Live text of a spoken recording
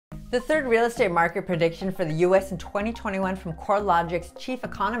The third real estate market prediction for the US in 2021 from CoreLogic's chief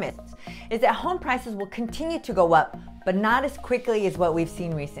economist is that home prices will continue to go up, but not as quickly as what we've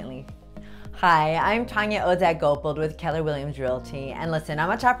seen recently. Hi, I'm Tanja Odzak-Goppold with Keller Williams Realty, and listen,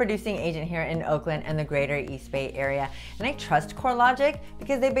 I'm a top producing agent here in Oakland and the greater East Bay area, and I trust CoreLogic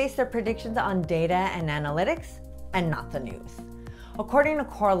because they base their predictions on data and analytics and not the news. According to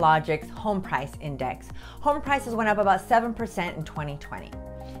CoreLogic's Home Price Index, home prices went up about 7% in 2020.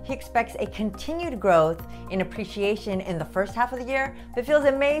 He expects a continued growth in appreciation in the first half of the year, but feels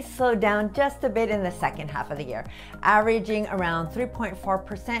it may slow down just a bit in the second half of the year, averaging around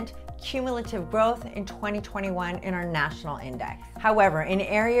 3.4% cumulative growth in 2021 in our national index. However, in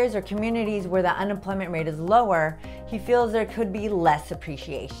areas or communities where the unemployment rate is lower, he feels there could be less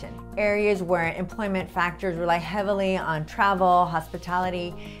appreciation. Areas where employment factors rely heavily on travel,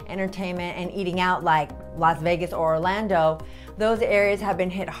 hospitality, entertainment, and eating out like Las Vegas or Orlando, those areas have been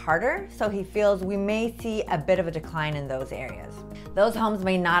hit harder, so he feels we may see a bit of a decline in those areas. Those homes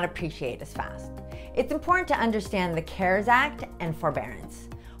may not appreciate as fast. It's important to understand the CARES Act and forbearance.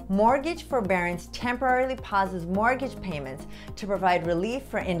 Mortgage forbearance temporarily pauses mortgage payments to provide relief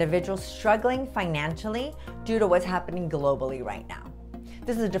for individuals struggling financially due to what's happening globally right now.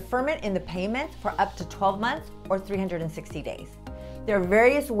 This is a deferment in the payments for up to 12 months or 360 days. There are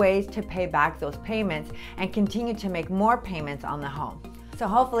various ways to pay back those payments and continue to make more payments on the home. So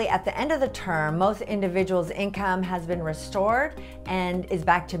hopefully at the end of the term, most individuals' income has been restored and is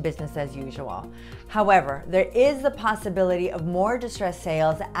back to business as usual. However, there is the possibility of more distressed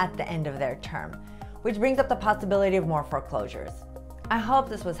sales at the end of their term, which brings up the possibility of more foreclosures. I hope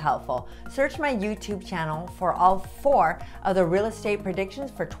this was helpful. Search my YouTube channel for all 4 of the real estate predictions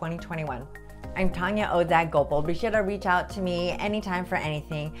for 2021. I'm Tanja Odzak-Goppold. Be sure to reach out to me anytime for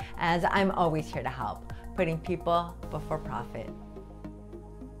anything, as I'm always here to help, putting people before profit.